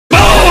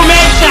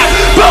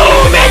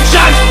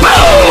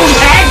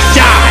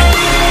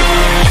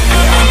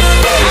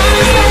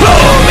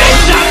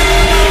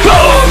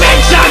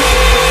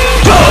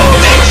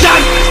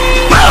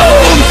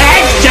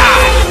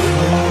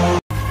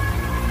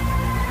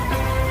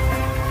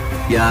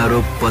யாரோ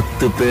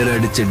 10 பேர்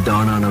அடிச்சு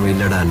டான் ஆனவன்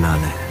இல்லடா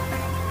நான்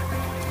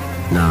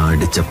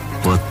அடிச்ச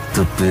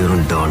 10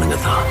 பேரும் டானுங்க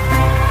தான்.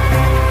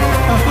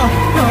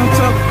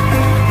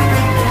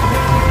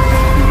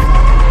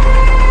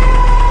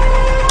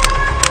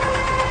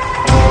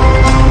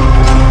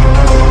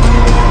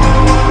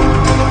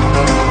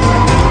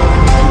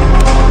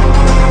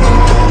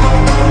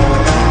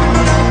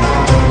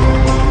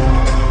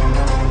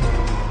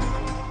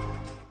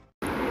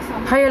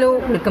 Hi hello,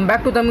 welcome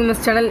back to Tamil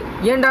miss channel.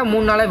 ஏன்டா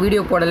 3 நாளாக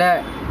வீடியோ போடலை,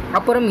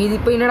 அப்புறம் இது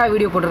இப்போ என்னடா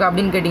வீடியோ போட்டிருக்கா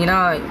அப்படின்னு கேட்டிங்கன்னா,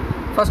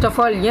 ஃபர்ஸ்ட் ஆஃப்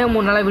ஆல் ஏன்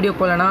 3 நாளாக வீடியோ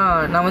போடலன்னா,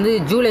 நான் வந்து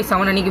ஜூலை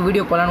 7 அன்றைக்கி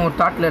வீடியோ போடலான்னு ஒரு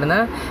தாட்டில்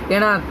இருந்தேன்.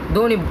 ஏன்னா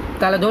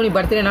தோனி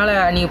பர்த்டேனால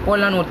அன்றைக்கி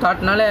போடலான்னு ஒரு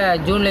தாட்னால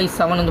ஜூலை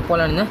 7 வந்து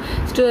போடலான்னு இருந்தேன்.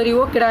 சரி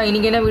ஓகேடா,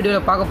 இன்றைக்கி என்ன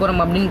வீடியோவில் பார்க்க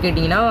போகிறோம் அப்படின்னு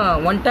கேட்டிங்கன்னா,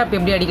 ஒன் டேப்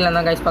எப்படி அடிக்கலாம்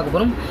தான் கைஸ் பார்க்க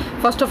போகிறோம்.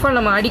 ஃபர்ஸ்ட் ஆஃப் ஆல்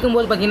நம்ம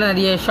அடிக்கும்போது பார்த்திங்கன்னா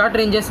நிறைய ஷார்ட்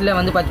ரேஞ்சஸில்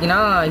வந்து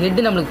பார்த்திங்கன்னா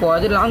ஹெட்டு நம்மளுக்கு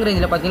போகாது. லாங்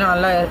ரேஞ்சில் பார்த்திங்கன்னா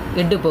நல்லா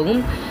ஹெட்டு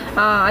போகும்.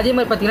 அதே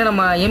மாதிரி பார்த்திங்கன்னா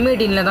நம்ம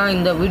M18 தான்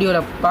இந்த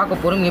வீடியோவில்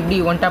பார்க்க போகிறோம் எப்படி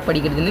ஒன் டேப்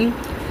அடிக்கிறதுன்னு.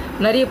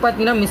 நிறைய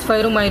பார்த்திங்கன்னா மிஸ்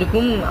ஃபயரும்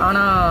ஆகிருக்கும்,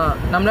 ஆனால்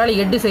நம்மளால்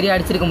ஹெட்டு சரியாக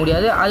அடிச்சிருக்க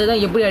முடியாது.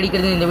 அதுதான் எப்படி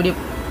அடிக்கிறதுன்னு இந்த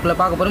வீடியோக்குள்ளே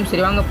பார்க்க போகிறோம்.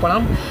 சரி வாங்க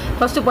போகலாம்.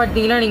 ஃபஸ்ட்டு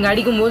பார்த்தீங்கன்னா நீங்கள்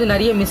அடிக்கும்போது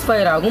நிறைய மிஸ்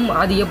ஃபயர் ஆகும்.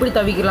 அது எப்படி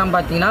தவிர்க்கலாம்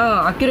பார்த்தீங்கன்னா,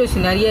 அக்யூரேசி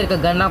நிறைய இருக்க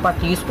கன்னாக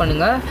பார்த்து யூஸ்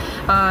பண்ணுங்கள்.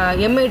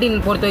 M18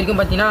 பொறுத்த வரைக்கும்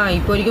பார்த்தீங்கன்னா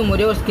இப்போ வரைக்கும்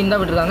ஒரே ஒரு ஸ்கின்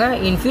தான் விட்டுருக்காங்க.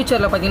 இன்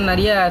ஃபியூச்சரில் பார்த்தீங்கன்னா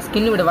நிறைய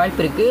ஸ்கின் விட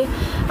வாய்ப்பு இருக்குது.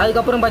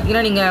 அதுக்கப்புறம்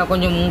பார்த்தீங்கன்னா நீங்கள்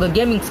கொஞ்சம் உங்கள்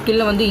கேமிங்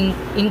ஸ்கில்லை வந்து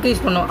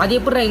இன்க்ரீஸ் பண்ணணும். அது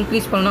எப்படி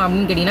இன்க்ரீஸ் பண்ணணும்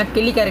அப்படின்னு கேட்டிங்கன்னா,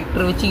 கெல்லி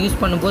கேரக்டர் வச்சு யூஸ்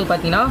பண்ணும்போது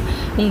பார்த்தீங்கன்னா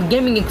உங்கள்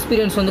கேமிங்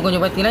எக்ஸ்பீரியன்ஸ் வந்து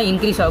கொஞ்சம் பார்த்தீங்கன்னா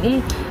இன்க்ரீஸ் ஆகும்.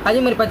 அதே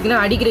மாதிரி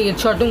பார்த்தீங்கன்னா அடிக்கிற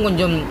ஹெட்ஷாட்டும்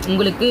கொஞ்சம்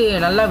உங்களுக்கு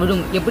நல்லா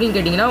விடும். எப்படின்னு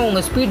கேட்டிங்கன்னா,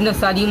 உங்கள்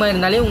ஸ்பீட்னஸ் அதிகமாக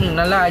இருந்தாலே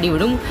உங்களுக்கு நல்லா அடி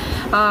விடும்.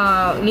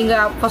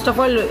 நீங்கள் ஃபர்ஸ்ட் ஆஃப்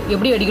ஆல்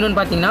எப்படி அடிக்கணும்னு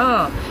பார்த்தீங்கன்னா,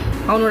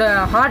 அவனோட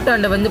ஹார்ட்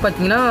ஹேண்டை வந்து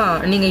பார்த்திங்கன்னா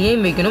நீங்கள்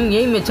எய்ம் வைக்கணும்.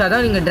 எய்ம் வச்சா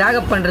தான் நீங்கள்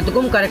ட்ராகப்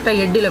பண்ணுறதுக்கும் கரெக்டாக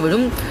ஹெட்டில்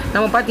விடும்.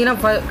 நம்ம பார்த்தீங்கன்னா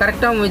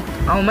கரெக்டாக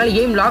அவன் மேலே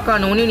எய்ம் லாக்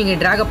ஆனவொடனே நீங்கள்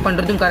ட்ராகப்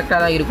பண்ணுறதும் கரெக்டாக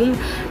தான் இருக்கும்.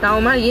 நான்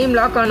அவன் மேலே எய்ம்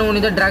லாக்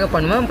ஆனவொடனே தான் ட்ராகப்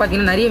பண்ணுவேன்.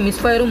 பார்த்தீங்கன்னா நிறைய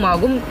மிஸ் ஃபயரும்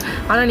ஆகும்.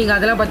 ஆனால் நீங்கள்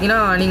அதெல்லாம்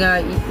பார்த்தீங்கன்னா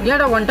நீங்கள்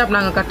ஏடா ஒன் டாப்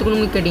நாங்கள்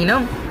கற்றுக்கணும்னு கேட்டிங்கன்னா,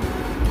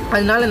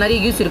 அதனால நிறைய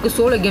யூஸ் இருக்குது.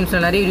 சோலோ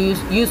கேம்ஸில் நிறைய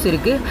யூஸ்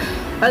இருக்குது.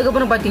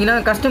 அதுக்கப்புறம் பார்த்தீங்கன்னா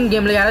கஸ்டம்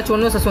கேமில் யாராச்சும்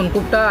 1 vs 1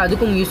 கூப்பிட்டா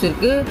அதுக்கும் யூஸ்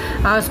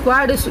இருக்குது.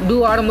 ஸ்குவாடு டூ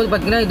ஆடும்போது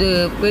பார்த்தீங்கன்னா இது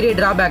பெரிய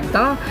ட்ராபேக்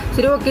தான்.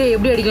 சரி ஓகே,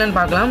 எப்படி அடிக்கலான்னு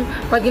பார்க்கலாம்.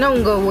 பார்த்தீங்கன்னா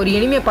உங்கள் ஒரு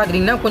எனிமையை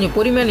பார்த்துட்டிங்கன்னா கொஞ்சம்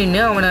பொறுமையாக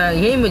நின்று அவனை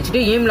எய்ம்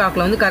வச்சுட்டு எய்ம்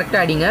லாக்கில் வந்து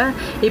கரெக்டாக அடிங்க.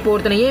 இப்போ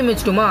ஒருத்தனை எய்ம்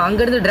வச்சுட்டோமா,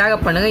 அங்கேருந்து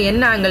ட்ராகப் பண்ணுங்கள்.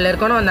 என்ன ஆங்கிளில்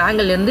இருக்கானோ அந்த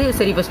ஆங்கிள்லேருந்து,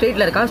 சரி இப்போ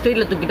ஸ்ட்ரெயிட்டில் இருக்கான்,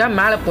 ஸ்ட்ரெயிட்டில் தூக்கிட்டா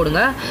மேலே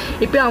போடுங்க.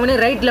 இப்போ அவனே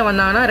ரைட்டில்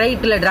வந்தாங்கன்னா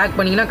ரைட்டில் ட்ராக்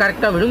பண்ணிங்கன்னா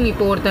கரெக்டாக விடும்.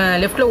 இப்போ ஒருத்தன்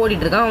லெஃப்ட்டில்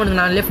ஓடிட்டு இருக்கான்,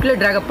 அவனுக்கு நான் லெஃப்ட்டில்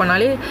ட்ராகப்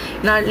பண்ணாலே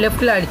நான்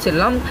லெஃப்ட்டில்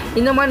அடிச்சிடலாம்.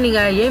 இந்த மாதிரி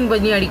நீங்கள் எய்ம்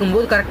பண்ணி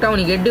அடிக்கும்போது கரெக்டாக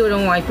அவனுக்கு ஹெட்டு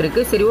விடவும் வாய்ப்பு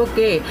இருக்குது. சரி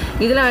ஓகே,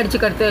 இதெல்லாம் அடித்து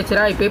கடுத்து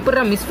வச்சுரா. இப்போ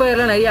எப்படா மிஸ்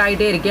ஃபயர்லாம் நிறைய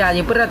ஆகிட்டே இருக்குது, அது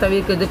எப்படா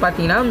தவிர்க்கிறது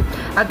பார்த்தீங்கன்னா,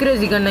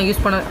 அக்யூரேசி கன்னை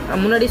யூஸ் பண்ண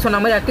முன்னாடி சொன்ன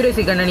மாதிரி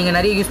அக்யூரேசி கன்னை நீங்கள்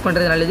நிறைய யூஸ்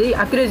பண்ணுறது நல்லது.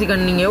 அக்யூரேசி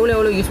கன் நீங்கள்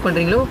எவ்வளோ யூஸ்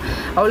பண்ணுறீங்களோ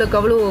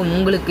அவ்வளோ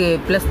உங்களுக்கு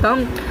ப்ளஸ்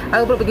தான்.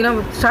 அதுக்கப்புறம்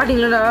பார்த்தீங்கன்னா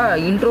ஸ்டார்டிங்கில்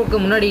இன்ட்ரோக்கு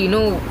முன்னாடி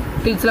இன்னும்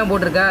கில்ஸ்லாம்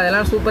போட்டிருக்கா,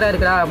 அதெல்லாம் சூப்பராக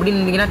இருக்கா அப்படின்னு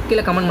இருந்தீங்கன்னா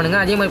கீழே கமெண்ட்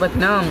பண்ணுங்கள். அதே மாதிரி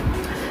பார்த்தீங்கன்னா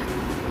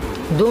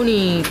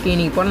தோனிக்கு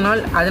இன்றைக்கி பிறந்த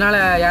நாள்,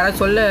 அதனால்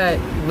யாராவது சொல்ல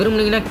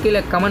விரும்புனீங்கன்னா கீழே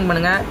கமெண்ட்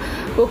பண்ணுங்கள்.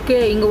 ஓகே,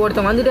 இங்கே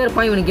ஒருத்தன் வந்துகிட்டே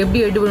இருப்பான், இவனுக்கு எப்படி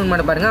எட்டு விடணும்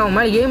மாட்ட பாருங்கள். அவன்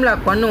மேலே எய்ம்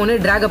லாக் பண்ண உடனே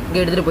ட்ராகப்க்கு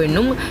எடுத்துகிட்டு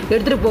போயிடணும்.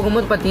 எடுத்துகிட்டு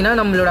போகும்போது பார்த்தீங்கன்னா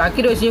நம்மளோட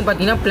அக்யூரேசியும்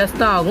பார்த்தீங்கன்னா ப்ளஸ்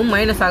தான் ஆகும்,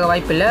 மைனஸ் ஆக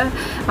வாய்ப்பு இல்லை.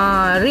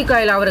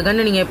 ரீகாயில் ஆகிற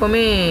கன்னை நீங்கள்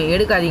எப்போவுமே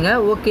எடுக்காதீங்க.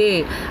 ஓகே,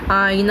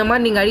 இந்த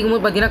மாதிரி நீங்கள்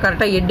அடிக்கும்போது பார்த்தீங்கன்னா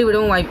கரெக்டாக எட்டு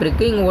விடவும் வாய்ப்பு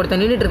இருக்குது. இங்கே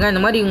ஒருத்தன் நின்றுட்டு இருக்கான்,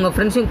 இந்த மாதிரி உங்கள்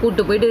ஃப்ரெண்ட்ஸையும்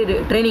கூப்பிட்டு போயிட்டு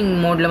ட்ரைனிங்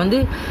மோடில் வந்து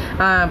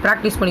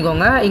ப்ராக்டிஸ்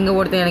பண்ணிக்கோங்க. இங்கே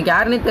ஒருத்தன் எனக்கு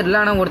யாருன்னே தெரில,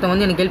 ஆனால் ஒருத்தன்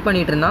வந்து எனக்கு ஹெல்ப்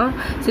பண்ணிகிட்டு இருந்தான்.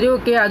 சரி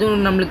ஓகே,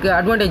 அதுவும் நம்மளுக்கு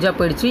அட்வான்டேஜாக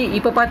போயிடுச்சு.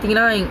 இப்போ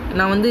பார்த்தீங்கன்னா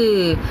நான் வந்து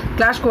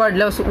கிளாஷ்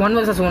ஸ்குவாடில் 1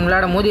 vs 1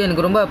 விளையாடும் போது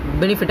எனக்கு ரொம்ப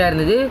பெனிஃபிட்டாக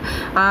இருந்தது.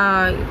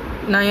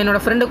 நான்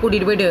என்னோடய ஃப்ரெண்டை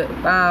கூட்டிகிட்டு போயிட்டு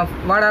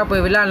வாடா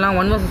போய் விளையாடலாம்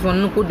 1 vs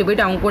 1 கூப்பிட்டு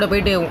போயிட்டு அவங்க கூட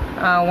போயிட்டு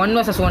 1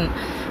 vs 1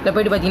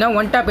 போயிட்டு பார்த்தீங்கன்னா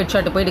ஒன் டேப் ஹெட்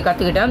ஷாட் போயிட்டு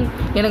கற்றுக்கிட்டேன்.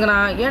 எனக்கு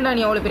நான் ஏன்டா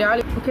நீ அவ்வளோ பெரிய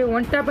ஆள். ஓகே,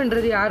 ஒன்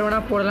டேப்ன்றது யார்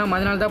வேணால் போடலாம்,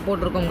 அதனால தான்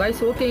போட்டிருக்கோம்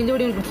கைஸ். ஓகே, இந்த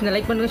வீடியோ உங்களுக்கு பிடிச்சிருந்தா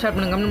லைக் பண்ணுங்கள், ஷேர்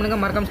பண்ணுங்கள், கமெண்ட்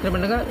பண்ணுங்கள், மறக்காம சப்ஸ்கிரைப்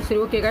பண்ணுங்கள். சரி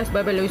okay guys,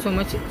 by by, love you so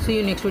much. See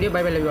you next video.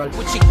 Bye bye, love you all.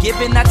 What you're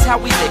giving, that's how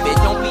we live it.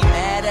 Don't be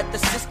mad at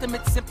the system,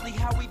 it's simply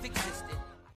how we've existed.